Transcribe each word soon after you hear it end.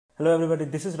Hello, everybody.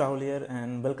 This is Rahul here,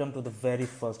 and welcome to the very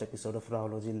first episode of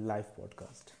Rahulology Live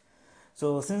Podcast.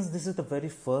 So, since this is the very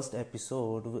first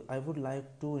episode, I would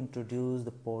like to introduce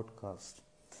the podcast.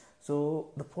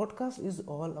 So, the podcast is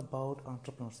all about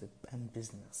entrepreneurship and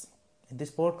business. In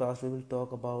this podcast, we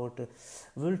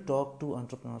will talk to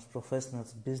entrepreneurs,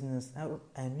 professionals, business, or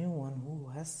anyone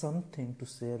who has something to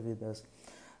share with us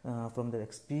from their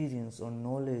experience or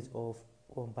knowledge or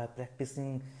by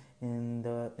practicing in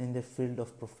the field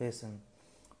of profession,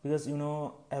 because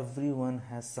everyone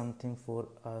has something for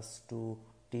us to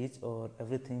teach, or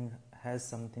everything has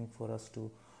something for us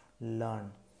to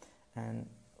learn, and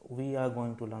we are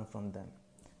going to learn from them.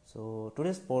 So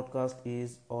today's podcast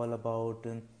is all about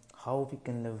how we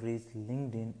can leverage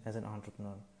LinkedIn as an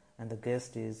entrepreneur, and the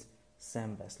guest is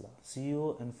Sam Baisla,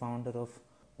 CEO and founder of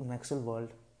Maxwell World.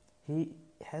 He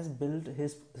has built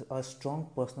a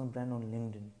strong personal brand on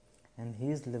LinkedIn, and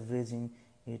he is leveraging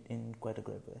it in quite a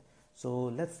great way. So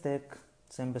let's take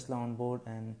Sam Baisla on board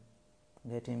and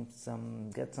get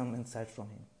some insights from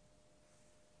him.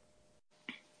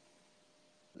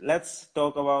 Let's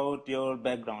talk about your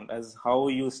background, as how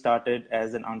you started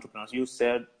as an entrepreneur. You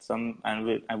said some,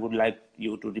 and I would like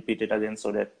you to repeat it again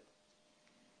so that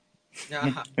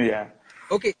Yeah. yeah.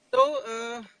 Okay.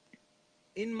 So,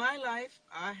 in my life,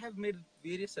 I have made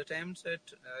various attempts at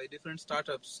different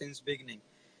startups since beginning.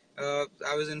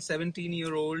 I was in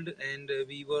 17-year-old, and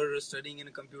we were studying in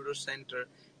a computer center,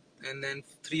 and then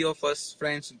three of us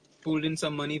friends pulled in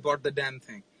some money, bought the damn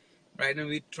thing, right? And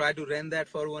we tried to rent that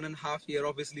for 1.5 years.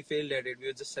 Obviously, failed at it. We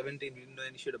were just 17. We didn't know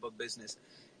any shit about business.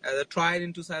 I tried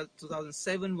in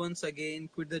 2007 once again.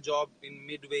 Quit the job in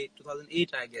midway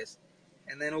 2008, I guess,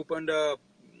 and then opened a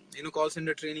call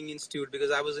center training institute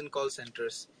because I was in call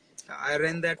centers. I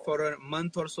ran that for a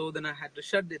month or so, then I had to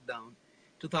shut it down.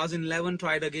 2011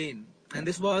 tried again, and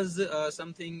this was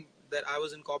something that I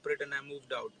was in corporate and I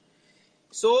moved out.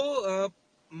 So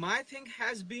my thing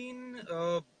has been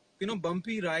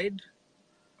bumpy ride,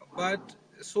 but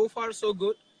so far so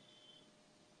good.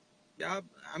 Yeah,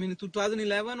 I mean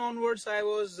 2011 onwards I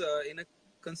was in a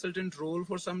consultant role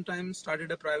for some time.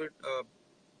 Started a private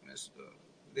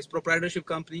this proprietorship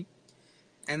company.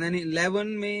 And then in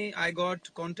 11 May, I got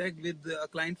contact with a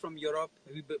client from Europe.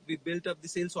 We built up the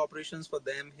sales operations for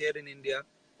them here in India.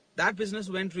 That business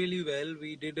went really well.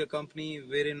 We did a company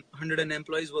wherein 100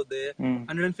 employees were there,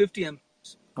 150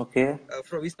 employees. Okay.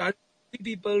 We started 3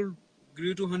 people,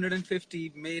 grew to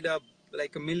 150, made up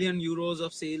like €1 million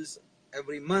of sales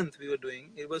every month we were doing.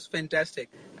 It was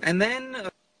fantastic. And then,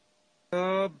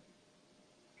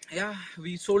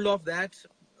 we sold off that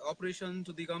operation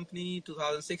to the company.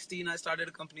 2016 I started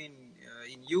a company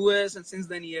in US, and since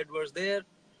then Ed was there.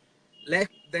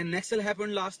 Then Nexel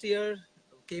happened last year,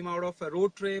 came out of a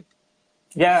road trip.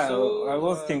 Yeah, So I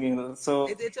was thinking. So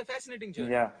it's a fascinating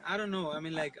journey. yeah, I don't know, I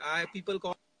mean, like, people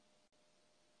call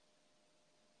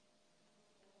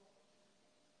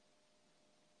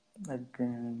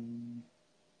again.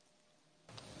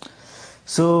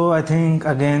 So I think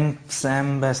again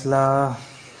Sam Basla's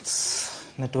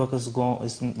network is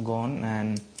gone,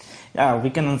 and yeah, we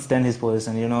can understand his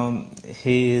position.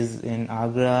 He is in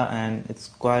Agra, and it's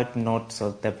quite not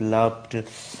so developed.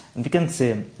 We can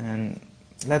say, and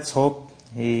let's hope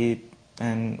he,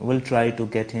 and we'll try to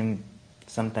get him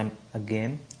sometime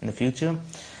again in the future.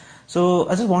 So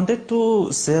I just wanted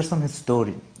to share some his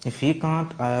story. If he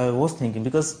can't, I was thinking,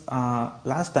 because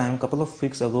last time, couple of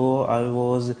weeks ago, I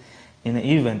was in an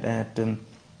event at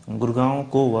Gurgaon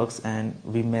Co-works, and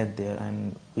we met there,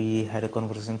 and we had a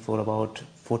conversation for about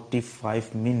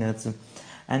 45 minutes.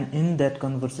 And in that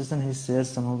conversation, he shared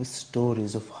some of his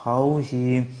stories of how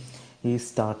he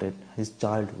started his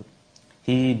childhood.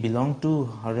 He belonged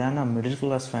to Haryana middle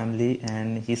class family,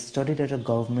 and he studied at a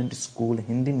government school,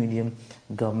 Hindi medium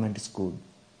government school.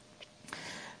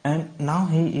 And now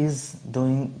he is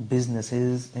doing business.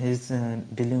 He's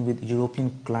dealing with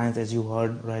European clients, as you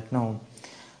heard right now.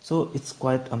 So it's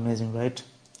quite amazing, right?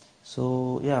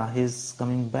 So yeah, he's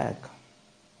coming back.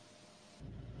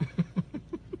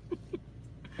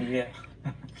 Yeah.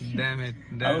 damn it.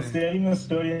 I was sharing a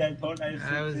story. I thought I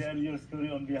should share your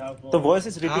story on behalf of. The voice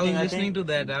is repeating. I was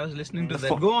listening to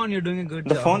that. Go on, you're doing a good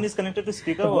The job. phone is connected to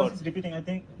speaker. The voice is repeating. I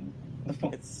think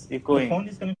it's echoing. The phone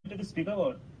is connected to speaker.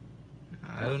 Or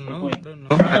I don't know.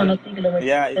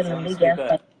 yeah, it's on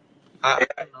speaker. I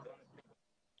don't know.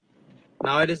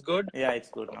 Now it is good. Yeah, it's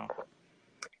good now.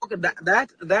 Okay,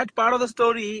 that part of the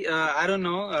story, I don't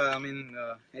know. I mean,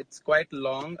 it's quite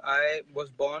long. I was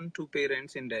born to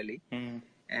parents in Delhi,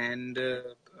 and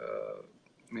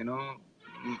you know,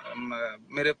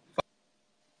 mere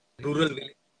rural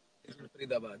village in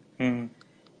Faridabad.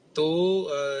 तो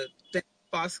 10th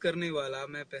पास करने वाला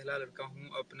मैं पहला लड़का हूँ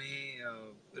अपने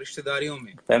रिश्तेदारियों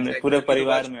में, family, like पूरे 30 के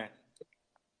परिवार बाद में?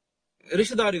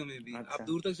 रिश्तेदारियों में भी आप अच्छा।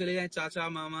 दूर तक चले जाएं, चाचा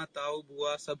मामा ताऊ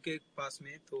बुआ सबके पास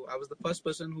में, तो I was the first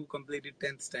person who completed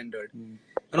 10th standard.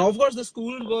 And of course the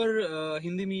schools were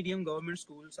Hindi medium government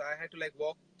schools, so I had to like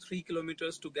walk 3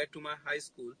 kilometers to get to my high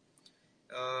school.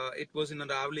 It was in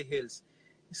Aravali Hills.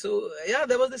 So yeah,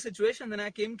 there was the situation. Then I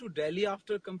came to Delhi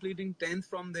after completing 10th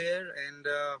from there, and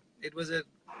it was a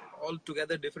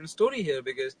altogether different story here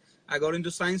because I got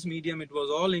into science medium. It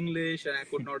was all English, and I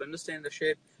could not understand the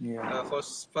shit. Yeah. For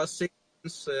first 6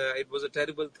 months, it was a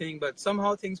terrible thing, but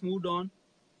somehow things moved on.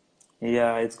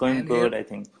 Yeah, it's going And here, good, I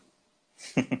think.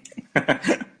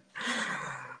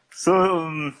 So,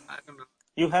 I don't know,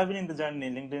 you have been in the journey,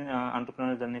 LinkedIn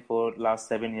entrepreneurial journey for last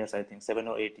 7 years, I think, 7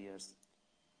 or 8 years.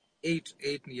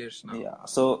 8 years now. Yeah.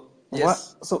 So,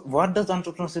 Yes. what does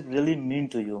entrepreneurship really mean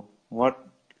to you? What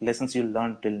lessons you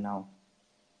learned till now?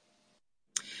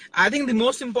 I think the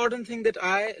most important thing that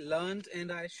I learned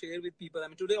and I share with people. I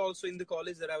mean, today also in the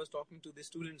college that I was talking to the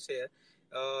students here,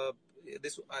 uh,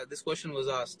 this question was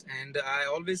asked, and I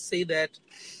always say that,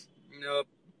 you know,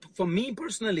 for me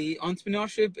personally,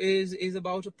 entrepreneurship is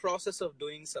about a process of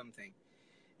doing something.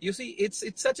 You see,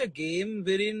 it's such a game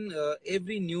wherein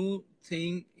every new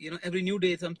thing, every new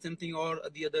day something or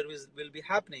the other will be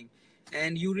happening,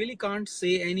 and you really can't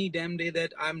say any damn day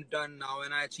that I'm done now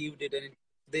and I achieved it and it's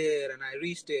there and I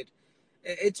reached it.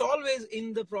 It's always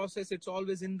in the process, it's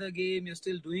always in the game, you're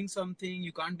still doing something,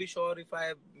 you can't be sure if I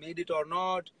have made it or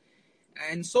not.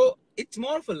 And so it's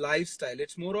more of a lifestyle,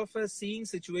 it's more of a seeing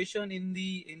situation in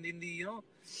the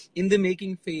in the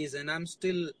making phase, and I'm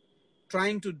still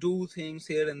trying to do things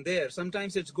here and there.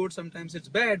 Sometimes it's good, sometimes it's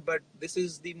bad, but this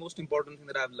is the most important thing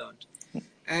that I've learned.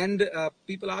 And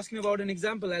people ask me about an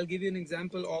example. I'll give you an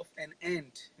example of an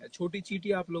ant. छोटी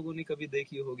चींटी आप लोगों ने कभी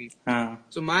देखी होगी.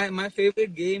 So my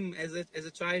favorite game as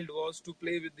a child was to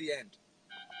play with the ant.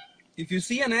 If you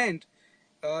see an ant,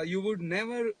 you would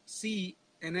never see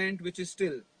an ant which is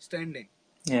still standing.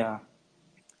 Yeah.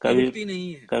 वो कभी रुकती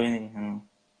नहीं है. कभी नहीं.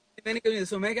 मैंने कभी,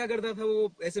 so मैं क्या करता था,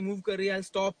 वो ऐसे मूव कर रही है, I'll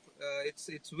stop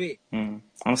its way.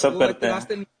 हम सब वो करते हैं.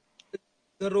 रास्ते में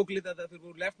उधर रोक लेता था, फिर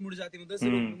वो लेफ्ट मुड़ जाती, मैं उधर से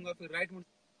रोक लूंगा, फिर राइट मुड़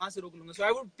वहां से रोक लूंगा. So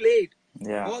I would play it.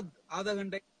 Yeah. बहुत आधा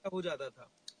घंटा हो जाता था.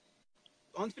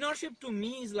 Entrepreneurship to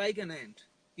me is like an ant.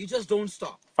 You just don't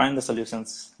stop. Find the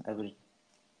solutions every.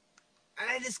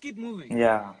 I just keep moving.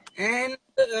 Yeah. And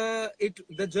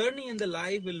the journey in the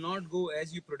life will not go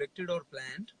as you predicted or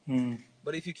planned.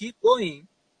 But if you keep going,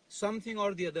 something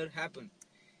or the other happen.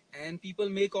 And people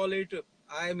may call it,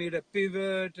 I made a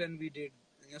pivot and we did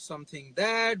something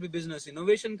that, we business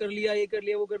innovation कर लिया, ये कर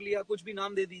लिया, वो कर लिया, कुछ भी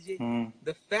नाम दे दीजिए.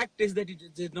 The fact is that you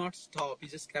did not stop. You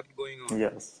just kept going on.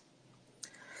 Yes.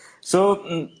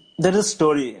 So there is a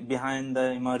story behind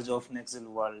the emerge of Nexel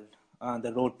World,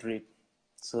 the road trip.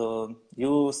 So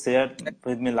you shared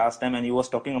with me last time, and you was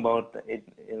talking about it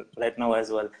right now as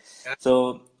well. Yeah.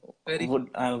 So Very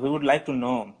we would like to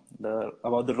know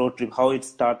about the road trip, how it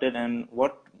started, and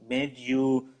what made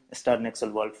you start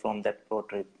Nexel World from that road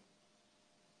trip.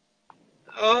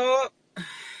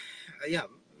 Yeah.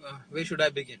 Where should I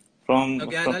begin?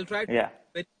 Okay, I'll try to. Yeah.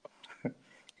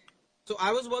 So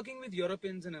I was working with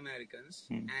Europeans and Americans,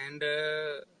 and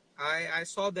I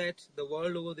saw that the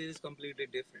world over there is completely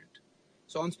different.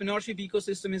 So entrepreneurship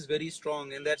ecosystem is very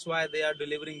strong, and that's why they are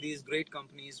delivering these great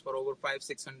companies for over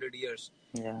 500-600 years.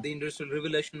 Yeah. The industrial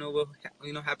revolution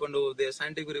happened over there.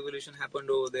 Scientific revolution happened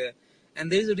over there, and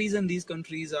there is a reason these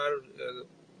countries are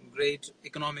great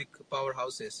economic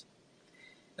powerhouses.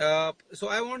 So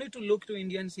I wanted to look to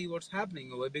India and see what's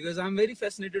happening over, because I'm very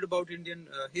fascinated about Indian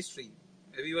history.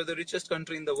 We were the richest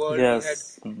country in the world.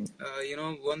 Yes. We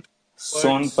had, one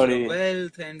Son Pari.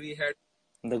 wealth, and we had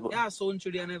Son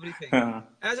Chidi and everything. I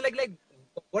was like,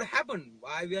 what happened?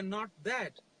 Why we are not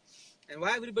that? And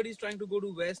why everybody is trying to go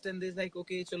to West, and they're like,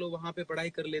 okay, chalo wahan pe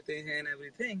padhai kar lete hain and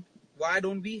everything. Why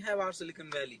don't we have our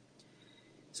Silicon Valley?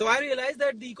 So I realized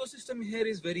that the ecosystem here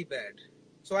is very bad.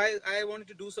 So I wanted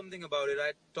to do something about it.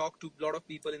 I talked to a lot of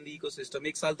people in the ecosystem.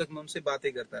 एक साल तक मैं उनसे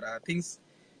बातें करता रहा. Things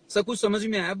सब कुछ समझ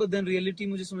में आया, but then reality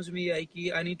मुझे समझ में आई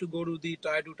कि I need to go to the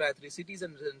tier 2, tier 3 cities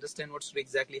and understand what's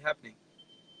exactly happening.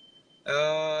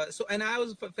 And I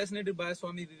was fascinated by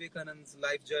Swami Vivekananda's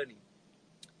life journey.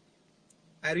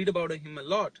 I read about him a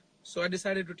lot. So I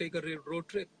decided to take a road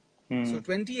trip. So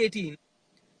 2018,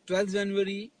 12th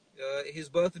January, his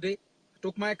birthday, I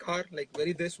took my car, like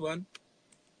very this one,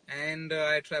 and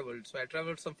I traveled. So I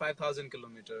traveled some 5,000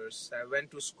 kilometers. I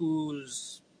went to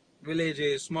schools,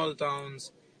 villages, small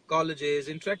towns, colleges,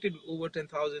 interacted with over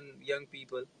 10,000 young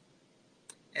people.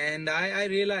 And I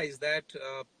realized that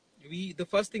the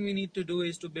first thing we need to do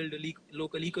is to build a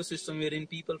local ecosystem wherein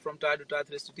people from tier 2 tier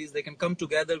 3 cities, they can come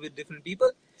together with different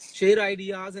people, share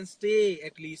ideas, and stay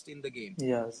at least in the game.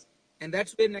 Yes. And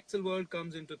that's where Nexel World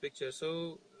comes into picture.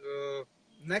 So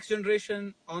next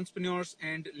generation entrepreneurs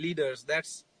and leaders,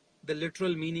 that's the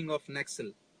literal meaning of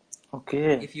Nexel.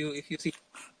 Okay. If you see.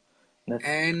 That.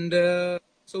 And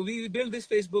so we built this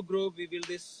Facebook group, we built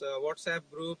this WhatsApp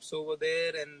groups over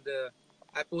there, and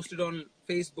I posted on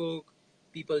Facebook.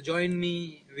 People joined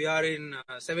me. We are in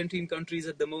 17 countries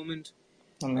at the moment.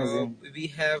 Amazing. We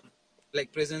have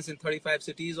like presence in 35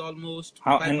 cities almost.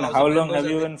 How 5,000 long members have are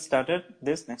you there. even started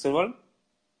this Next World?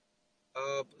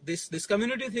 This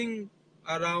community thing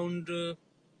around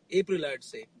April, I'd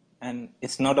say. And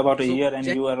it's not about a So year, and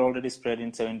you are already spread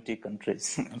in 70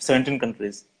 countries, 17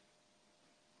 countries.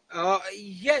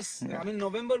 yes, Yeah. I mean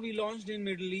November we launched in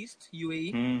Middle East,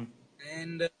 UAE,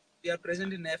 and we are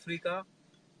present in Africa,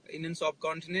 Indian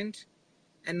subcontinent,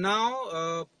 and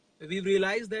now we've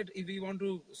realized that if we want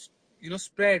to,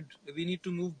 spread, we need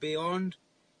to move beyond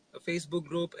a Facebook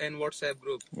group and WhatsApp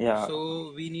group. Yeah.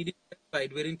 So we need a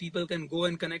website wherein people can go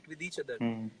and connect with each other.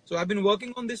 Hmm. So I've been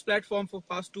working on this platform for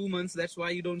past 2 months. That's why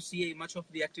you don't see much of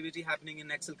the activity happening in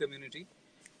Excel community.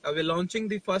 We're launching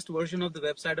the first version of the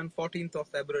website on 14th of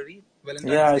February, Yeah,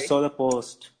 Valentine's I Day. saw the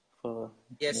post for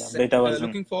Yes, beta version.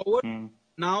 looking forward.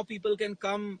 Now people can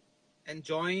come and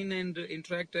join and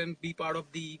interact and be part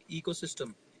of the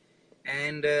ecosystem.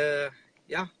 And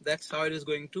yeah, that's how it is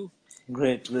going to.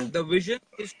 Great. The vision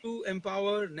is to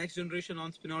empower next generation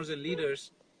entrepreneurs and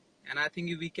leaders. And I think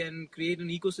if we can create an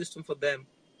ecosystem for them,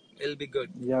 it'll be good.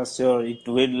 Yeah, sure. It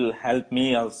will help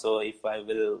me also if I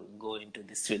will go into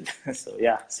this field. So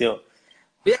yeah, sure.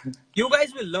 Yeah, you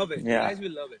guys will love it. You Yeah, guys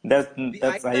will love it. The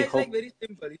that's I idea is like hope. very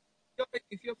simple.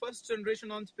 If you're first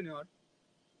generation entrepreneur,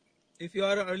 if you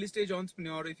are an early stage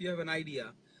entrepreneur, if you have an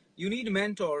idea, you need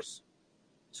mentors.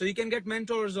 So you can get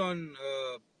mentors on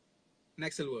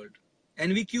Nexel World,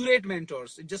 and we curate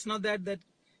mentors. It's just not that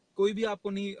कोई भी आपको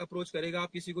नहीं approach करेगा,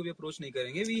 आप किसी को भी approach नहीं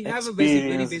करेंगे. We have a very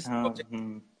Experience. basic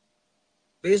objective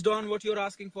based on what you're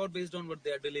asking for, based on what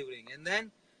they are delivering, and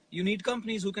then you need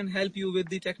companies who can help you with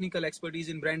the technical expertise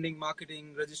in branding,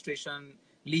 marketing, registration,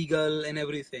 legal, and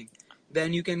everything.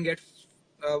 Then you can get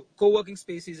co-working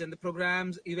spaces and the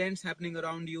programs, events happening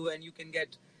around you, and you can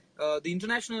get the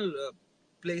international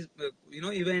place,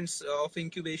 events of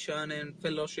incubation and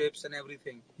fellowships and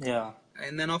everything. Yeah.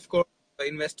 And then of course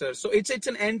investors. So it's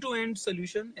an end-to-end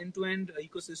solution, end-to-end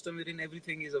ecosystem wherein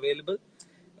everything is available,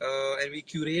 and we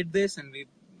curate this and we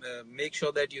make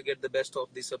sure that you get the best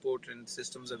of the support and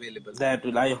systems available. That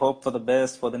will, I hope for the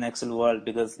best for the next world,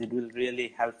 because it will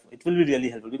really help. It will be really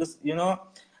helpful because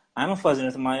I'm a first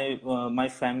generation. My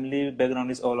family background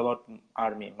is all about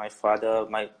army. My father,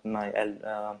 my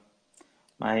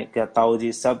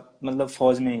ताऊजी सब मतलब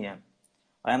फौज में ही हैं.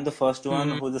 I am the first one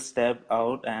who just stepped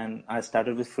out, and I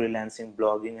started with freelancing,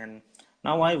 blogging, and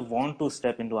now I want to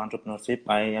step into entrepreneurship.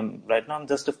 I'm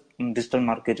just a digital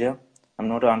marketer. I'm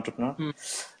not an entrepreneur.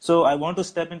 So I want to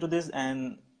step into this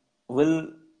and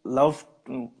will love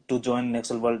to join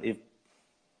Nexel World if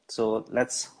so.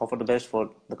 Let's hope for the best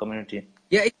for the community.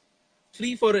 Yeah, it's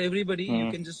free for everybody. You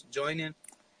can just join in,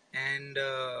 and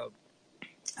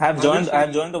I've joined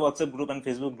the WhatsApp group and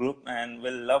Facebook group, and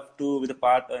will love to be the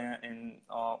part in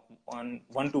on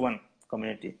one-to-one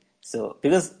community. So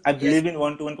because I believe in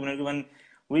one-to-one community, when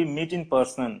we meet in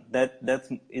person,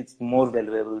 that's it's more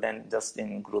valuable than just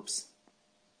in groups.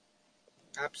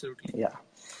 Absolutely. Yeah.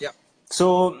 Yeah.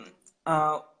 So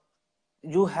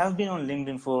you have been on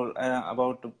LinkedIn for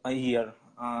about a year,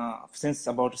 since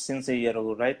a year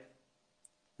ago, right?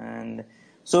 And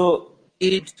so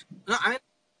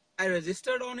I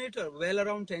registered on it well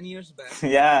around 10 years back.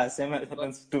 yeah, same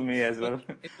happens to me as well.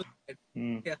 It was dead.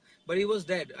 Yeah, but it was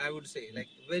dead, I would say, like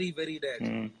very, very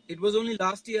dead. It was only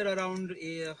last year around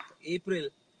April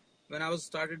when I was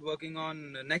started working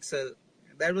on Nexel.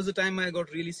 That was the time I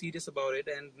got really serious about it,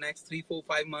 and next 3, 4,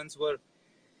 5 months were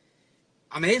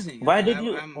amazing. Why did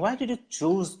you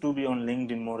choose to be on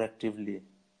LinkedIn more actively?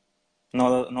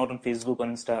 Not on Facebook or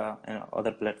Insta and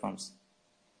other platforms.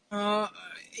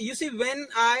 You see, when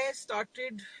I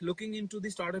started looking into the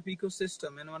startup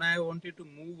ecosystem and when I wanted to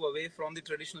move away from the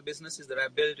traditional businesses that I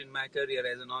built in my career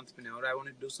as an entrepreneur, I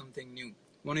wanted to do something new.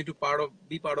 Wanted to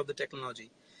be part of the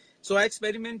technology. So I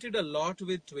experimented a lot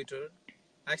with Twitter.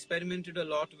 I experimented a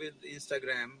lot with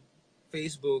Instagram,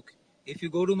 Facebook. If you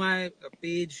go to my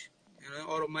page,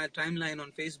 or my timeline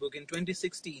on Facebook in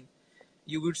 2016,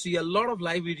 you would see a lot of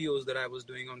live videos that I was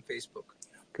doing on Facebook.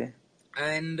 Okay.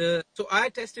 And so I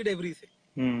tested everything.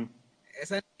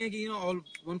 ऐसा नहीं है कि all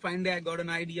one fine day I got an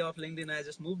idea of LinkedIn, I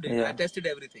just moved in. Yeah. I tested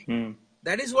everything. Hmm.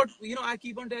 That is what I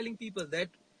keep on telling people, that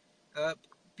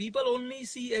people only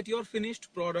see at your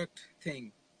finished product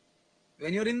thing.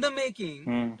 When you're in the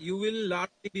making, you will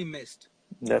largely be missed.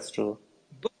 That's true.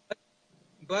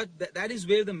 But that is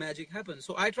where the magic happens.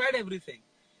 So I tried everything.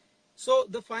 So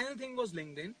the final thing was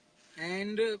LinkedIn.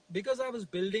 And because I was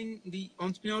building the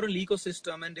entrepreneurial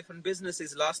ecosystem and different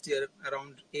businesses last year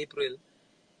around April,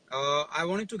 I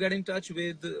wanted to get in touch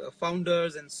with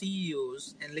founders and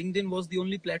CEOs, and LinkedIn was the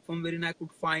only platform wherein I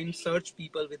could find search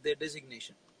people with their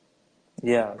designation.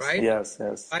 Yes, Right? yes,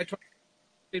 yes. I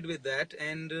tried with that,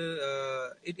 and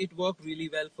it worked really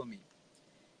well for me.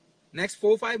 Next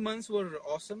 4-5 months were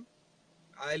awesome.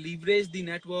 I leveraged the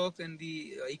network and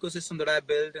the ecosystem that I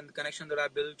built and the connection that I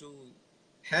built to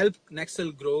help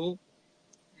Nexel grow.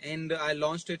 And I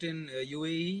launched it in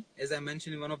UAE, as I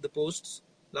mentioned in one of the posts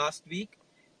last week,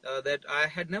 that I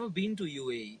had never been to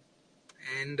UAE.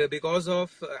 And because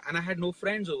of, and I had no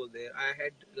friends over there.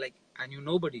 I knew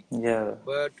nobody. Yeah.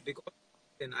 But because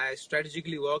then I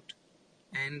strategically worked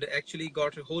and actually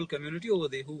got a whole community over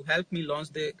there who helped me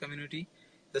launch the community.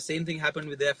 The same thing happened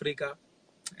with Africa.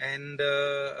 And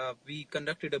we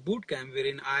conducted a boot camp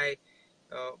wherein I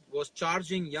was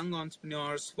charging young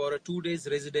entrepreneurs for a 2 days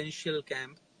residential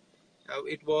camp.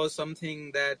 It was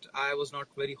something that I was not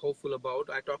very hopeful about.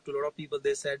 I talked to a lot of people.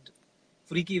 They said,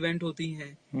 free की event होती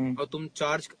हैं और तुम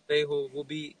charge कर रहे हो, वो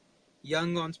भी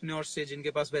यंग एंटरप्रेन्योर्स से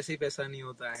जिनके पास वैसे ही पैसा नहीं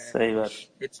होता है. सही बात.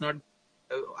 It's not.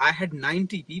 I had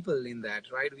 90 people in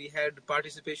that, right? We had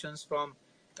participations from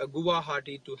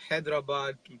Guwahati to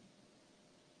Hyderabad to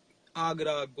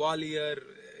Agra, Gwalior,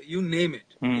 you name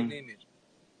it. You name it.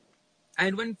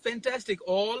 And when fantastic,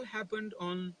 all happened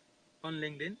on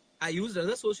LinkedIn. I used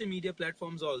other social media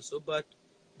platforms also, but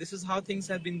this is how things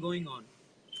have been going on.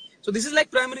 So this is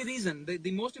like primary reason.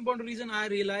 The most important reason I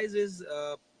realize is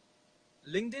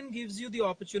LinkedIn gives you the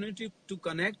opportunity to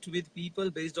connect with people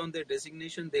based on their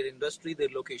designation, their industry, their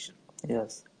location.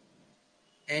 Yes.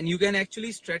 And you can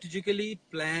actually strategically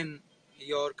plan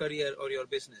your career or your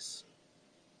business.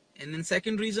 And then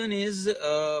second reason is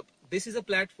this is a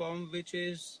platform which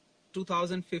is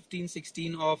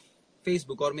 2015-16 of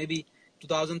Facebook, or maybe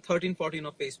 2013-14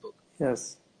 of Facebook.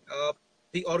 Yes.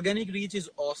 The organic reach is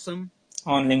awesome.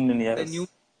 On LinkedIn, yes. The new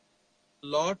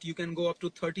lot, you can go up to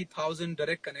 30,000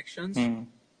 direct connections,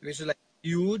 which is like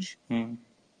huge.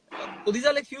 So these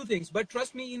are like few things, but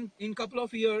trust me, in couple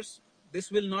of years,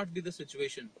 this will not be the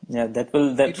situation. Yeah, that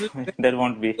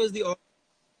won't be. Because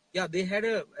they had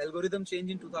a algorithm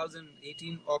change in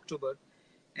 2018 October,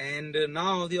 and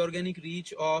now the organic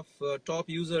reach of top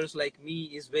users like me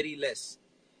is very less.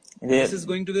 This is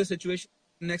going to be the situation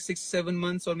in the next 6-7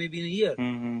 months or maybe in a year.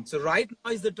 So right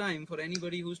now is the time for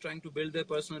anybody who's trying to build their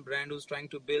personal brand, who's trying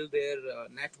to build their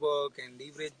network and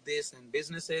leverage this and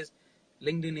businesses.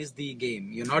 LinkedIn is the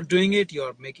game. You're not doing it,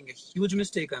 you're making a huge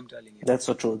mistake, I'm telling you. That's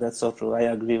so true. That's so true. I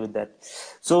agree with that.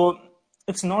 So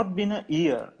it's not been a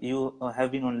year you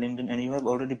have been on LinkedIn, and you have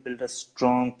already built a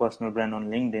strong personal brand on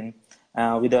LinkedIn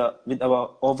with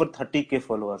about over 30K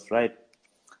followers, right?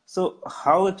 So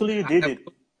how actually you did it?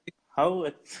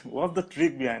 What's the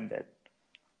trick behind that?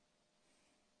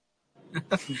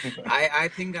 I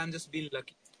think I'm just being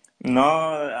lucky. No,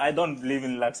 I don't believe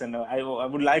in luck, and I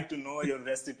would like to know your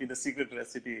recipe, the secret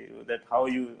recipe, that how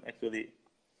you actually.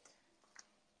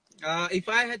 If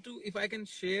I can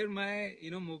share my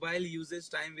mobile usage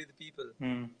time with people,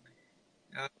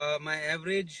 my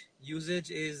average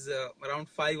usage is around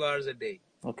 5 hours a day.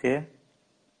 Okay.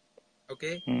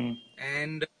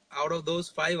 And out of those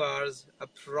 5 hours,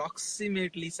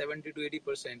 approximately 70 to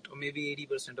 80%, or maybe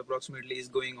 80% approximately, is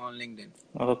going on LinkedIn.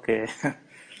 Okay.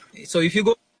 So if you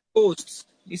go to posts,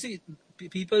 you see,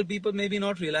 people maybe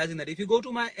not realizing that if you go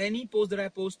to any post that I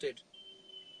posted,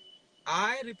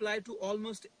 I reply to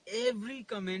almost every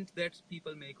comment that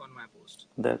people make on my post.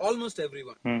 Almost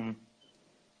everyone.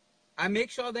 I make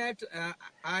sure that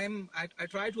I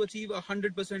try to achieve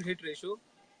 100% hit ratio.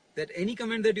 That any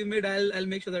comment that you made, I'll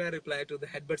make sure that I reply to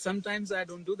that. But sometimes I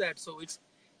don't do that, so it's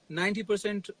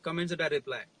 90% comments that I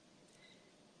reply.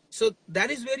 So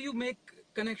that is where you make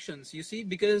connections, you see,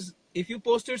 because if you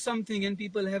posted something and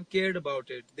people have cared about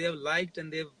it, they have liked and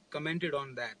they've commented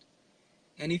on that.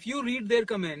 And if you read their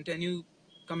comment and you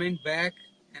comment back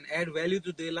and add value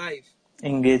to their life,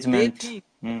 engagement, they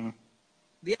think,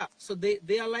 so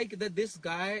they are like that. This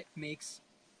guy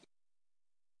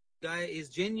is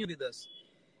genuine with us.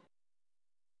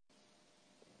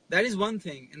 That is one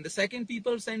thing. And the second,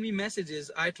 people send me messages.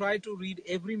 I try to read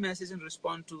every message and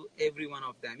respond to every one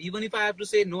of them. Even if I have to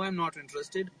say, no, I'm not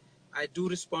interested, I do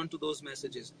respond to those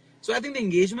messages. So I think the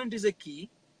engagement is a key,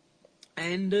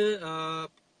 and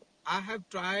I have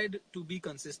tried to be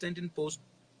consistent in post.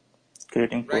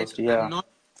 Creating Right, post. I'm Yeah. not.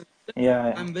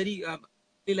 Yeah. I'm very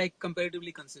like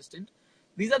comparatively consistent.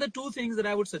 These are the two things that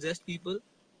I would suggest people.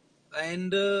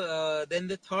 And then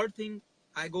the third thing,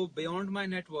 I go beyond my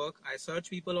network. I search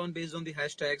people on based on the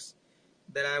hashtags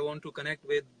that I want to connect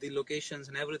with, the locations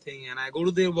and everything, and I go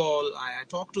to their wall. I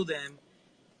talk to them.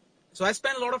 So I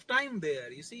spend a lot of time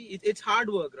there. You see, it's hard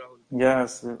work, Rahul.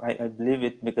 Yes, I believe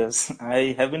it because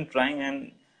I have been trying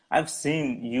and I've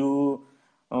seen you.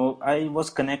 I was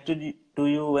connected to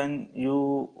you when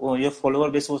your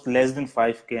follower base was less than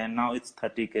 5K and now it's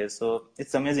 30K. So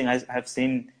it's amazing. I have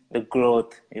seen the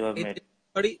growth you have made. It's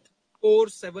 34,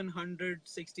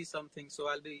 760 something. So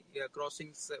I'll be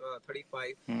crossing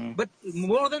 35. Hmm. But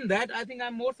more than that, I think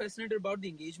I'm more fascinated about the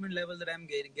engagement level that I'm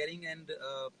getting, and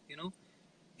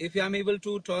if I'm able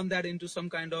to turn that into some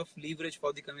kind of leverage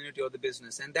for the community or the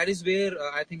business, and that is where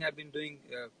I think I've been doing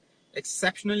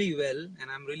exceptionally well, and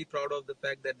I'm really proud of the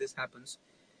fact that this happens.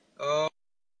 Uh,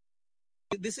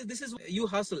 this is you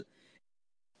hustle.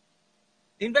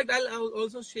 In fact, I'll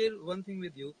also share one thing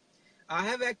with you. I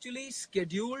have actually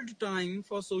scheduled time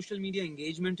for social media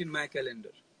engagement in my calendar.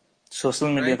 Social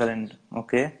media Right? calendar.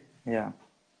 Okay. Yeah.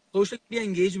 Social media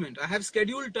engagement. I have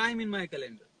scheduled time in my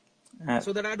calendar Uh,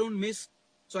 so that I don't miss.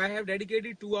 So I have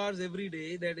dedicated 2 hours every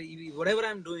day that whatever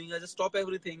I'm doing, I just stop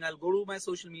everything. I'll go to my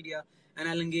social media and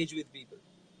I'll engage with people.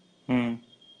 hmm.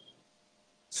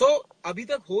 So अभी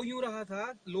तक हो यूं रहा था,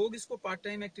 लोग इसको part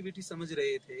time activity समझ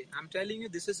रहे थे. I'm telling you,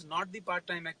 this is not the part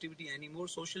time activity anymore.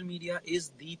 Social media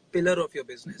is the pillar of your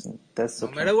business. That's so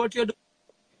No true. matter what you're doing,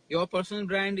 your personal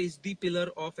brand is the pillar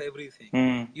of everything.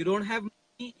 Hmm. You don't have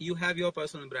money, you have your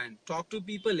personal brand. Talk to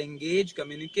people, engage,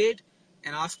 communicate,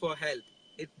 and ask for help.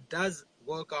 It does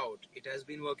work out. It has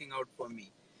been working out for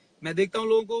me. मैं देखता हूँ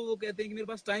लोगों को, वो कहते हैं कि मेरे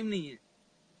पास टाइम नहीं है.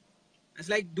 It's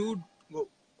like, dude,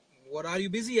 what are you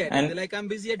busy at? And And they're like, I'm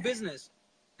busy at business.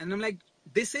 And I'm like,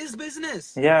 this is business.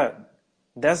 yeah,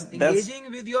 that's Engaging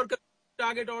with your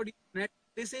target audience.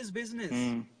 This is business.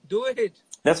 hmm. Do it.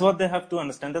 That's what they have to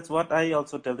understand. That's what I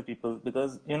also tell the people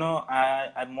because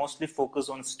I mostly focus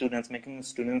on students, making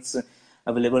students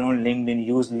available on LinkedIn,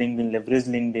 use LinkedIn, leverage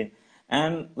LinkedIn.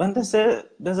 And when they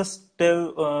just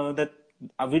tell that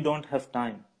we don't have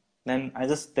time, then I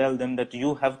just tell them that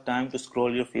you have time to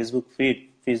scroll your Facebook feed,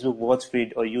 Facebook watch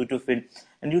feed, or YouTube feed,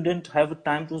 and you don't have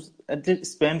time to at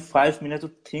least spend 5 minutes to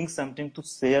think something to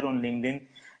share on LinkedIn,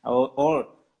 or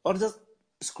just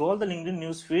scroll the LinkedIn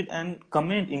news feed and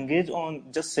comment, engage on,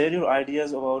 just share your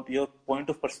ideas about your point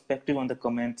of perspective on the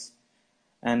comments,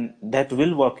 and that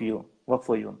will work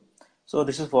for you. So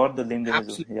this is what the LinkedIn is.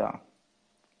 Absolutely. Yeah.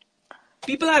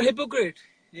 People are hypocrite.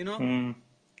 Hmm.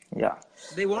 Yeah.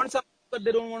 They want something, but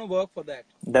they don't want to work for that.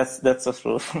 That's so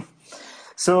true.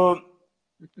 So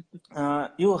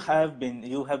you have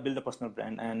built a personal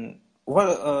brand, and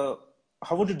how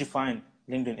would you define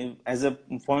LinkedIn as a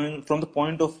point from the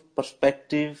point of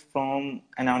perspective from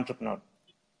an entrepreneur?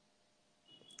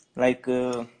 Like,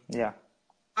 yeah.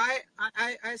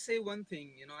 I say one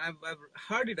thing. I've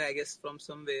heard it, I guess, from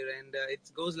somewhere, and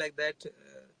it goes like that.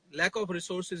 Lack of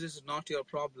resources is not your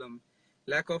problem.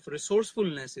 Lack of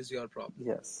resourcefulness is your problem.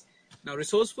 Yes. Now,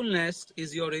 resourcefulness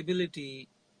is your ability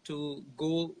to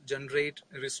go generate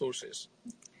resources.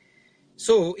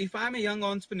 So, if I'm a young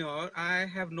entrepreneur, I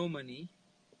have no money,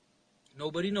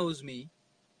 nobody knows me,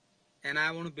 and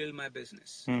I want to build my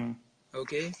business. Hmm.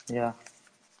 Okay? Yeah.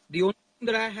 The only thing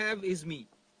that I have is me.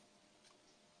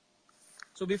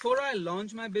 So, before I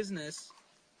launch my business,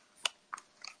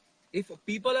 if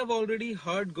people have already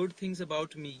heard good things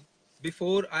about me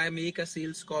before I make a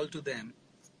sales call to them,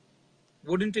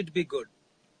 wouldn't it be good?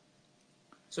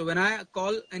 So, when I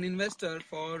call an investor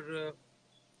for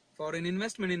an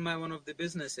investment in my one of the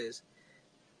businesses,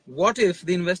 what if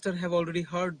the investor have already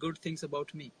heard good things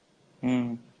about me,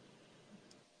 Hmm.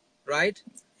 right?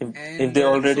 If And they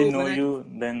already so know when you,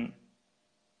 then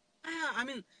I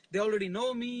mean, they already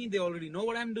know me, they already know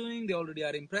what I'm doing, they already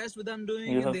are impressed with what I'm doing,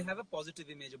 you and have they have a positive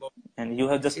image about me. and you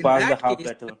have just In passed the that half case,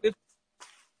 battle.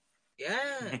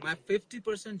 my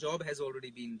 50% job has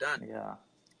already been done. Yeah.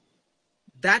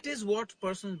 That is what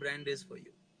personal brand is for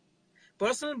you.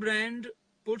 Personal brand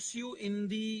puts you in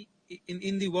the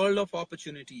world of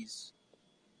opportunities.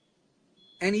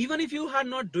 And even if you are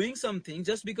not doing something,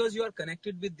 just because you are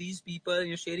connected with these people and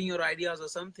you're sharing your ideas or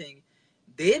something,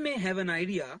 they may have an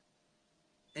idea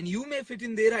and you may fit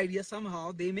in their idea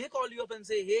somehow. They may call you up and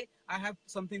say, hey, I have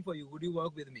something for you. Would you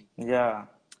work with me? Yeah.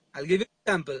 I'll give you an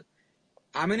example.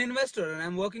 I'm an investor and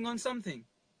I'm working on something.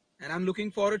 and I'm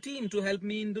looking for a team to help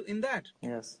me in that.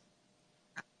 Yes.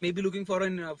 Maybe looking for a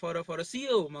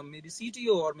CEO, maybe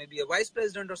CTO, or maybe a vice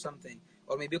president or something,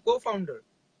 or maybe a co-founder.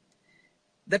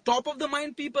 The top of the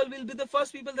mind people will be the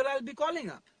first people that I'll be calling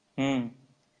up. Hmm.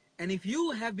 And if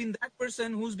you have been that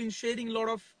person who's been sharing a lot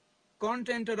of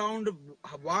content around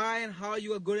why and how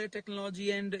you are good at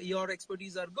technology and your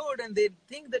expertise are good, and they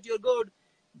think that you're good,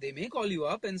 they may call you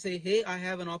up and say, hey, I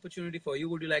have an opportunity for you.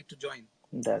 Would you like to join?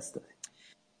 That's the.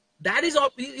 That is,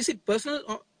 you see, personal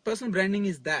branding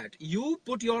is that you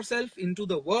put yourself into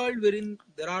the world wherein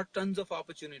there are tons of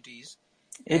opportunities,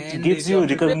 It and gives if you're you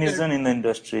prepared, recognition in the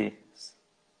industry.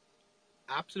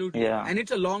 absolutely, Yeah. and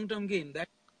it's a long-term game that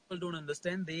people don't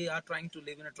understand. They are trying to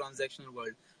live in a transactional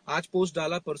world. Aaj post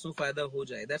dala, parson fayda ho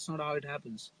jaye. That's not how it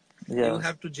happens. You Yes.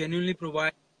 have to genuinely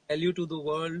provide value to the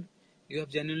world. You have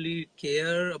genuinely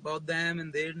care about them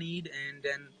and their need, and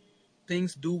then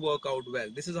things do work out well.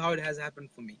 This is how it has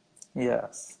happened for me.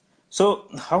 Yes. So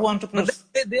how But entrepreneurs?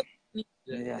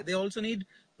 Yeah. they also need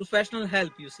professional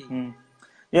help, you see. Hmm.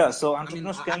 Yeah, so I mean,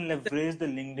 entrepreneurs can leverage the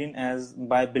LinkedIn as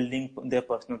by building their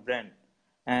personal brand.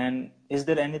 And is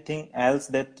there anything else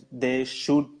that they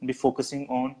should be focusing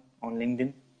on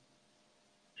LinkedIn?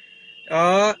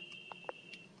 uh,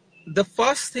 the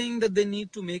first thing that they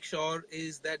need to make sure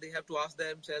is that they have to ask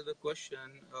themselves a question: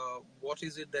 what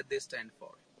is it that they stand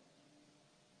for?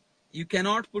 You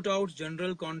cannot put out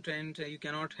general content. You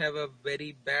cannot have a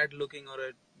very bad looking or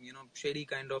a shady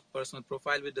kind of personal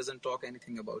profile which doesn't talk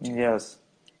anything about you. Yes.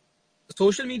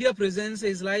 Social media presence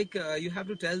is like you have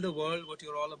to tell the world what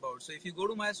you're all about. So if you go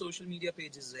to my social media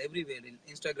pages everywhere, in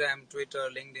Instagram, Twitter,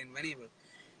 LinkedIn, whenever,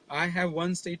 I have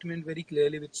one statement very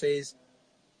clearly which says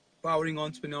powering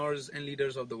entrepreneurs and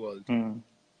leaders of the world. Hmm.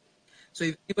 So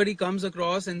if anybody comes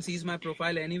across and sees my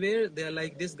profile anywhere, they're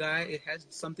like, this guy, it has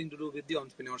something to do with the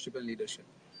entrepreneurship and leadership.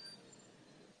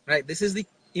 Right? This is the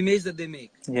image that they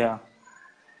make. Yeah.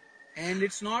 And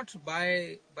it's not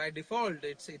by default,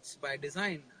 it's by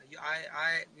design.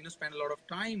 I spend a lot of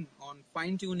time on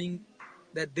fine tuning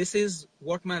that this is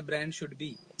what my brand should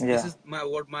be. This Yeah. is my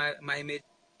image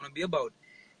going to be about.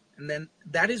 And then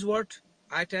that is what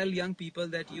I tell young people,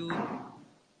 that you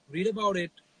read about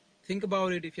it, think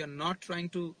about it. If you're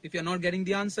not getting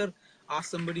the answer, ask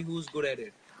somebody who's good at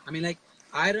it. I mean, like,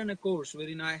 I run a course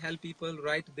wherein I help people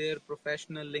write their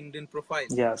professional LinkedIn profile.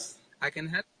 Yes. I can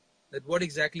help that what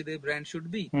exactly their brand should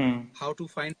be, Hmm. how to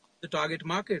find the target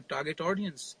market, target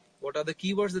audience, what are the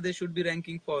keywords that they should be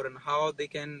ranking for, and how they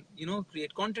can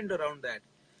create content around that.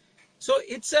 So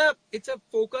it's a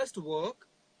focused work,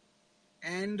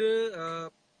 and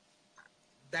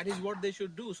that is what they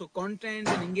should do. So content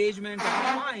and engagement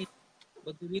are fine,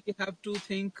 but they really have to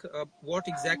think what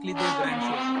exactly their brand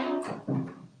should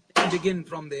then begin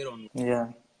from there on. Yeah.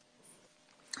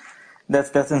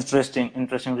 That's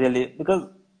interesting really, because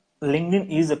LinkedIn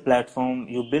is a platform.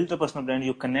 You build a personal brand,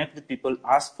 you connect with people,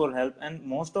 ask for help, and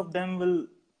most of them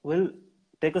will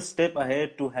take a step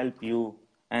ahead to help you.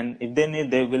 And if they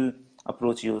need, they will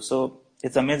approach you. So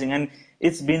it's amazing, and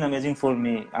it's been amazing for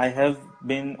me. I have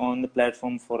been on the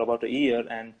platform for about a year,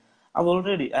 and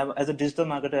as a digital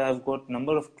marketer, I've got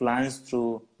number of clients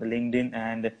through LinkedIn,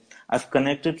 and I've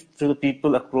connected to the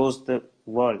people across the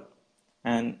world,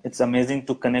 and it's amazing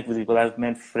to connect with people. I've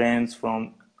met friends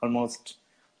from almost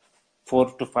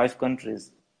 4 to 5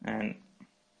 countries, and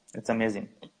it's amazing.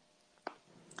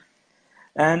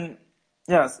 And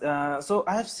yes, so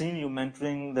I have seen you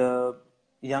mentoring the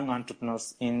young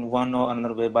entrepreneurs in one or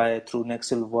another way, by through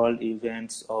Nexel World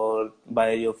events or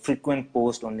by your frequent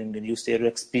post on LinkedIn. You share your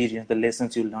experience, the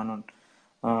lessons you learn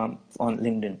on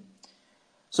LinkedIn.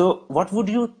 So, what would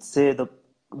you say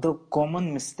the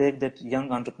common mistake that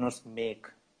young entrepreneurs make?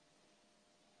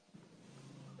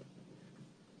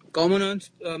 Common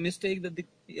mistake that the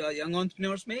young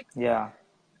entrepreneurs make: Yeah.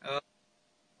 uh,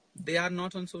 they are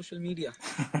not on social media.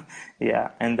 Yeah,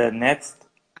 and the next,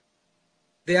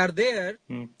 They are there.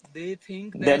 hmm, They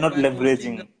think they're that not by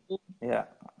posting leveraging. Yeah.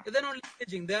 they're not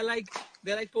leveraging. They're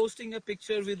like posting a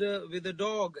picture with a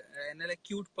dog, and they're like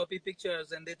cute puppy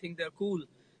pictures, and they think they're cool.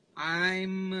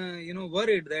 I'm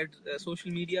worried that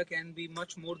social media can be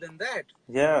much more than that.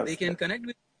 They Yes. can connect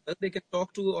with us, they can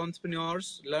talk to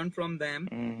entrepreneurs, learn from them.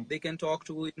 Mm, They can talk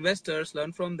to investors,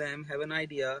 learn from them, have an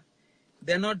idea.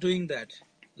 They're not doing that.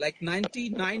 Like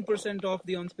 99% of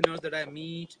the entrepreneurs that I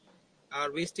meet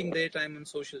are wasting their time on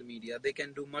social media. They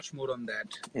can do much more on that.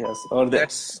 yes. Or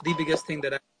That's the biggest thing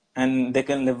that I. and they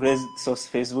can leverage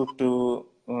Facebook to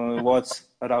watch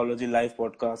a Raology live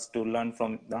podcast to learn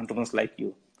from the entrepreneurs like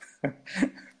you.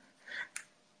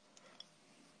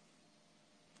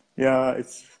 Yeah,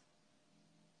 it's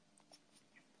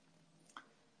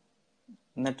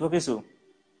network issue.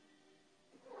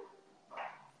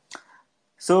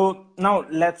 So now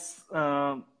let's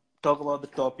talk about the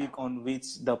topic on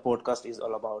which the podcast is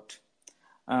all about.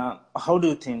 How do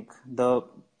you think the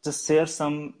just share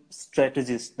some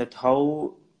strategies that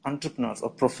how entrepreneurs or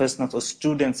professionals or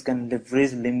students can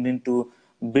leverage LinkedIn to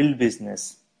build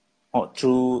business or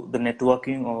through the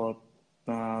networking or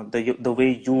the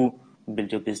way you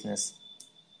build your business?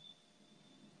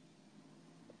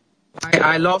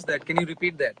 I lost that. Can you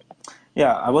repeat that?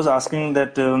 Yeah, I was asking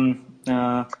that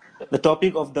the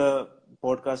topic of the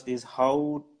podcast is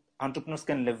how entrepreneurs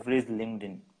can leverage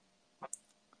LinkedIn.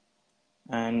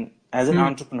 And as an Hmm.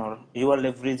 entrepreneur, you are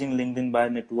leveraging LinkedIn by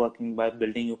networking, by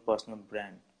building your personal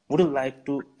brand. Would you like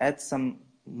to add some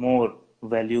more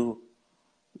value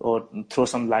or throw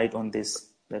some light on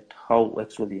this? That how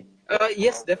actually?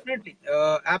 Yes, definitely.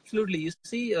 Absolutely. You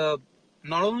see,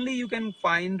 not only you can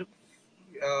find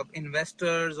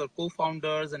investors or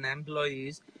co-founders and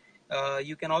employees,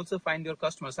 you can also find your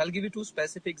customers. I'll give you two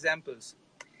specific examples.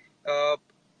 Uh,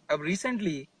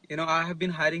 Recently, I have been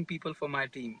hiring people for my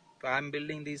team. I'm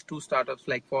building these two startups,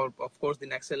 like for, of course, the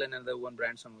Nexel and another one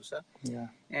brand Samosa. Yeah.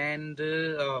 And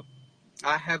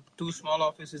I have two small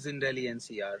offices in Delhi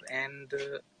NCR, and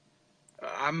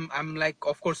I'm like,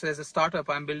 of course, as a startup,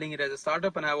 I'm building it as a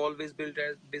startup, and I've always built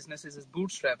businesses as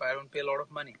bootstrap. I don't pay a lot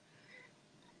of money.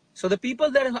 So the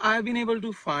people that I've been able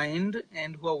to find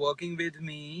and who are working with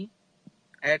me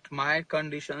at my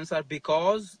conditions are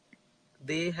because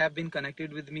they have been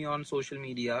connected with me on social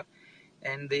media,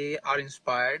 and they are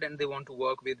inspired and they want to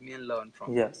work with me and learn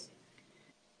from me. Yes.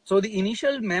 So the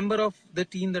initial member of the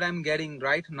team that I'm getting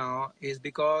right now is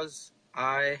because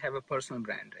I have a personal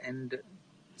brand, and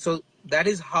so that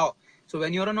is how. So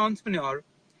when you're an entrepreneur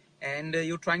and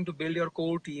you're trying to build your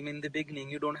core team in the beginning,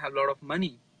 you don't have a lot of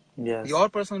money. Yes. Your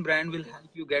personal brand will help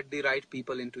you get the right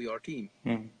people into your team,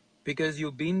 Hmm. because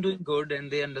you've been doing good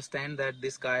and they understand that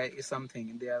this guy is something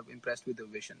and they are impressed with the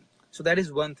vision. So that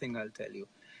is one thing I'll tell you.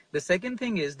 The second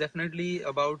thing is definitely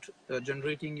about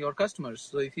generating your customers.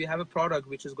 So if you have a product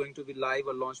which is going to be live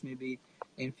or launched maybe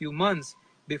in few months,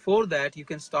 before that you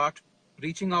can start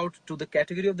reaching out to the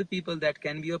category of the people that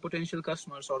can be your potential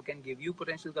customers or can give you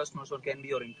potential customers or can be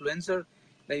your influencer,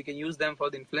 that you can use them for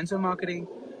the influencer marketing,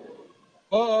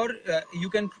 or you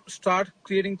can start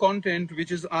creating content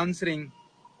which is answering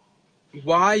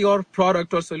why your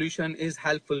product or solution is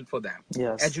helpful for them.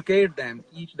 Yes. Educate them,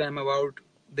 teach them about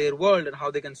their world and how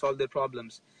they can solve their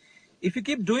problems. If you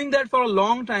keep doing that for a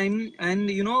long time, and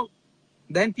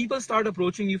then people start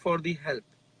approaching you for the help,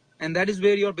 and that is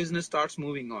where your business starts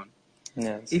moving on.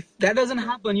 Yes. If that doesn't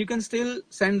happen, you can still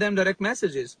send them direct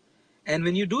messages, and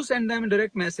when you do send them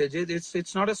direct messages,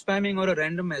 it's not a spamming or a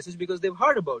random message, because they've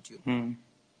heard about you, Hmm.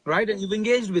 right? And you've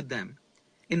engaged with them.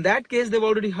 In that case, they've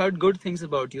already heard good things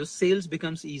about you. Sales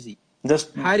becomes easy.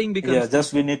 Just Hiring yeah, becomes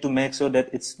just we easy. need to make sure that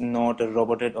it's not a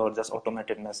roboted or just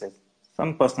automated message.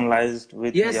 Some personalized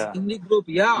with Yes, yeah. in the group,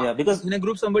 yeah. Yeah, because In a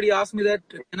group, somebody asked me that,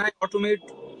 can I automate?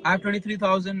 I have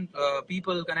 23,000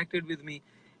 people connected with me,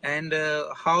 and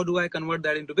how do I convert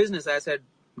that into business? I said,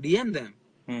 DM them,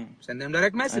 hmm, send them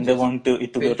direct and they messages, want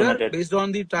it to be filter automated. based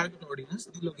on the target audience,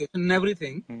 the location, and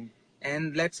everything. Hmm.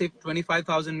 And let's say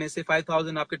 25,000 में से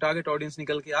 5,000 आपके target audience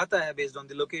निकल के आता है based on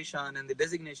the location and the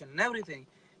designation and everything.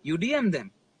 You DM them,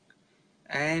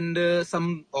 and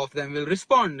some of them will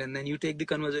respond, and then you take the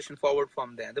conversation forward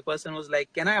from there. The person was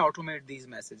like, can I automate these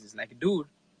messages? Like, dude,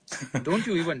 don't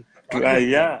you even thought about that?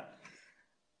 Yeah.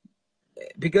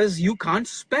 Because you can't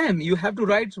spam. You have to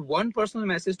write one personal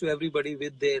message to everybody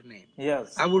with their name.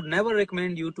 Yes. I would never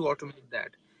recommend you to automate that,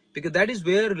 because that is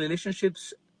where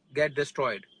relationships get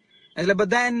destroyed. And like, but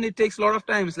then it takes a lot of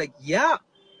time. It's like, yeah,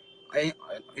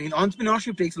 in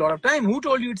entrepreneurship takes a lot of time. Who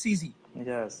told you it's easy?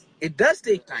 Yes. It does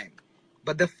take time.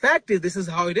 But the fact is, this is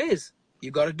how it is.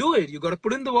 You got to do it. You got to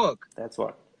put in the work. That's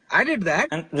what. I did that.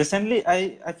 And recently,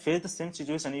 I faced the same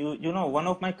situation. You know, one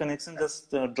of my connections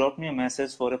just dropped me a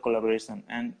message for a collaboration,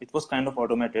 and it was kind of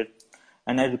automated,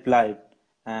 and I replied,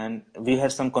 and we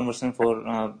had some conversation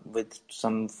for with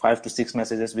some 5 to 6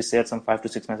 messages. We shared some 5 to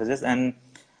 6 messages, and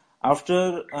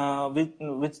after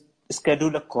we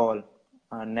scheduled a call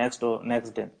next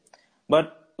day,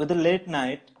 but with the late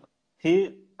night,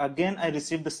 he again I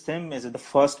received the same message, the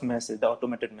first message, the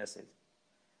automated message.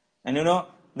 And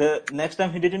the next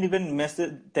time he didn't even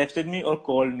texted me or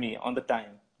called me on the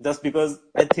time, just because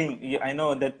I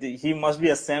know that he must be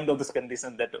ashamed of this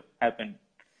condition that happened,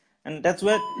 and that's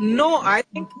where No, I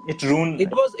think it ruined. it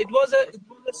was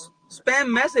a spam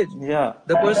message. Yeah,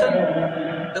 The person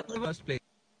first place.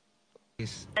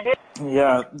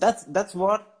 yeah. That's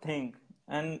what thing.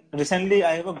 And recently,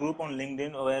 I have a group on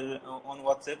LinkedIn where on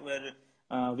WhatsApp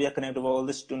where we are connected. All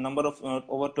this number of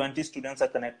over 20 students are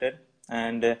connected,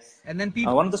 and And then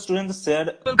people one of the students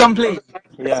said, complain.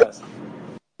 "Yes,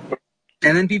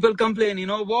 And then people complain, you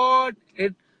know what?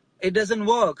 It doesn't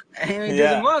work. And it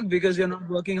doesn't yeah, work because you're not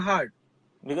working hard.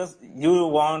 because you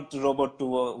want robot to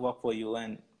work for you,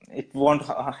 and it won't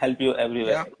help you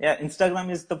everywhere." Yeah. Yeah,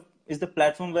 Instagram is the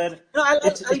platform where No, I'll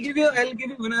it give you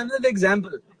another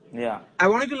example. yeah I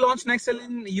wanted to launch Nextel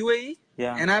in UAE,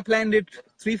 yeah and I planned it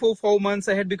 3, 4 months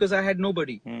ahead because I had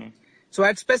nobody. mm, So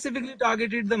I specifically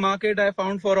targeted the market I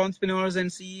found for entrepreneurs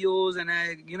and CEOs, and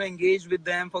I engaged with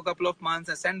them for a couple of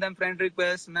months. I sent them friend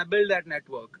requests, and I built that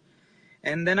network.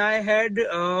 And then I had,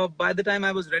 by the time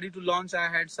I was ready to launch, I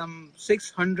had some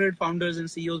 600 founders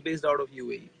and CEOs based out of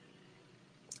UAE.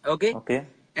 Okay. okay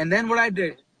And then what I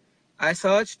did, I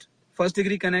searched first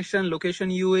degree connection, location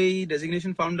UAE,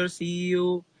 designation founder, CEO.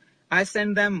 I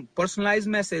sent them personalized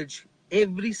message,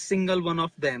 every single one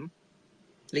of them,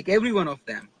 like every one of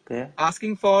them, okay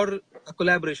asking for a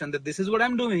collaboration that this is what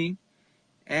I'm doing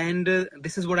and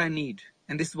this is what I need.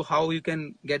 And this is how you can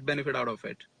get benefit out of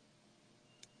it.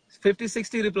 50,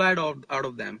 60 replied out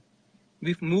of them.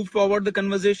 We moved forward the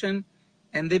conversation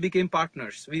and they became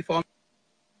partners. We formed.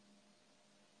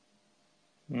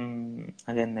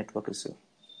 again network issue.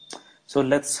 So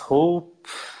let's hope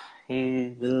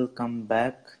he will come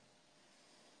back.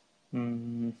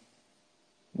 Mm,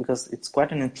 because it's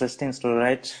quite an interesting story,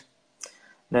 right?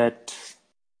 That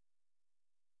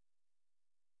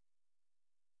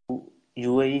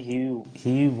UAE,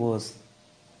 he was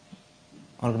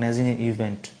organizing an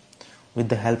event with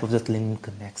the help of the LinkedIn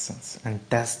connections, and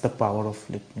that's the power of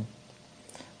LinkedIn.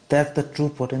 That's the true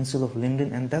potential of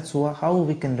LinkedIn, and that's how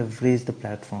we can leverage the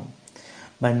platform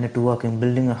by networking,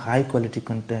 building a high quality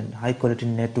content, high quality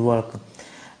network.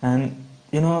 And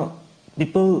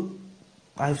people,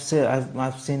 I've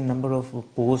seen number of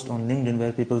posts on LinkedIn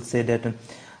where people say that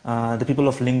the people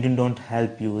of LinkedIn don't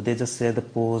help you. They just say the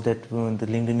post that the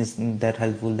LinkedIn is that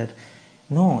helpful. That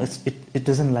no, it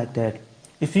doesn't like that.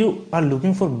 If you are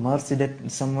looking for mercy, that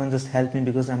someone just help me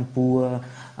because I'm poor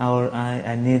or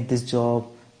I need this job,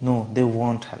 no, they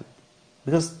won't help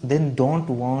because they don't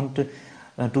want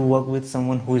to work with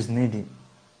someone who is needy.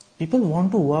 People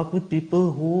want to work with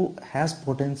people who has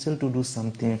potential to do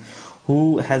something,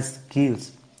 who has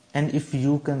skills. And if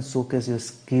you can showcase your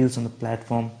skills on the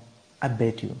platform, I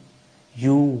bet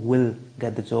you will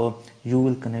get the job, you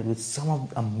will connect with some of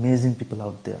the amazing people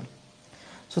out there.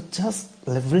 So just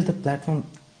leverage the platform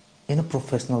in a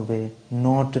professional way.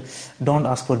 Not don't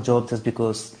ask for job just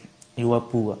because you are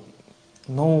poor.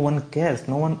 No one cares.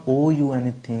 No one owe you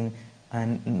anything,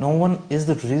 and no one is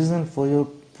the reason for your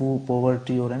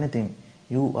poverty or anything.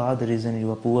 You are the reason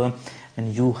you are poor,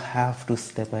 and you have to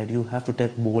step ahead. You have to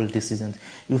take bold decisions.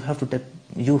 You have to take.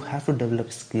 You have to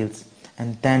develop skills,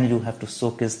 and then you have to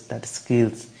showcase that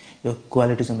skills, your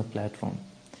qualities on the platform.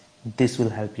 This will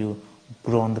help you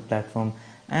grow on the platform,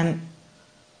 and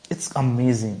it's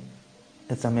amazing.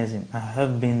 It's amazing. I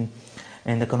have been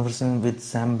in the conversation with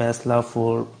Sam Baisla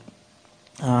for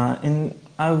in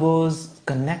I was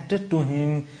connected to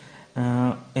him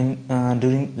in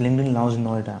during LinkedIn Lounge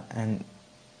Noida, and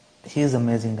he is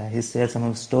amazing guy. He shared some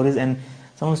of his stories, and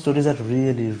some of the stories are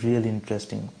really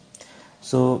interesting.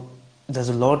 So there's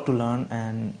a lot to learn,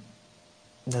 and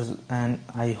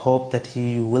I hope that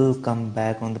he will come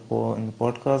back on in the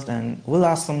podcast, and we'll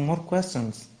ask some more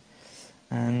questions.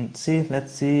 And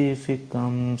let's see if he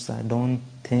comes. I don't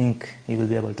think he will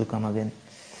be able to come again.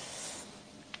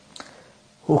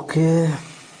 Okay.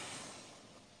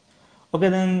 Okay,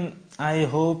 then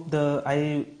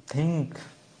I think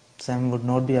Sam would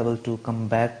not be able to come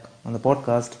back on the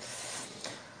podcast.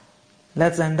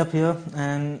 Let's end up here,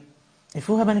 and if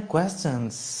you have any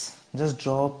questions, just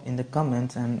drop in the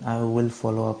comments and I will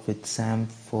follow up with Sam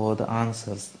for the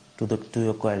answers to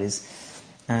your queries.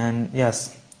 And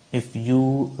yes, if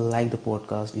you like the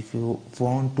podcast, if you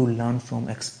want to learn from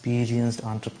experienced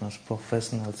entrepreneurs,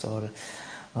 professionals, or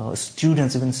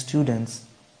students, even students,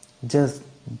 just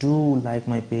do like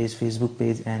my Facebook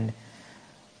page, and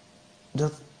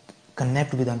just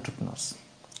connect with entrepreneurs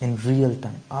in real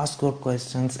time. Ask your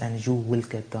questions and you will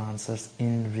get the answers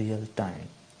in real time.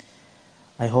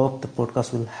 I hope the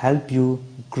podcast will help you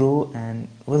grow and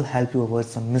will help you avoid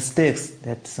some mistakes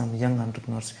that some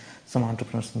entrepreneurs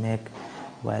make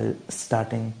while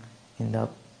starting in the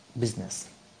business.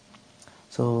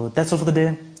 So that's all for the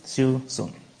day. See you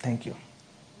soon. Thank you.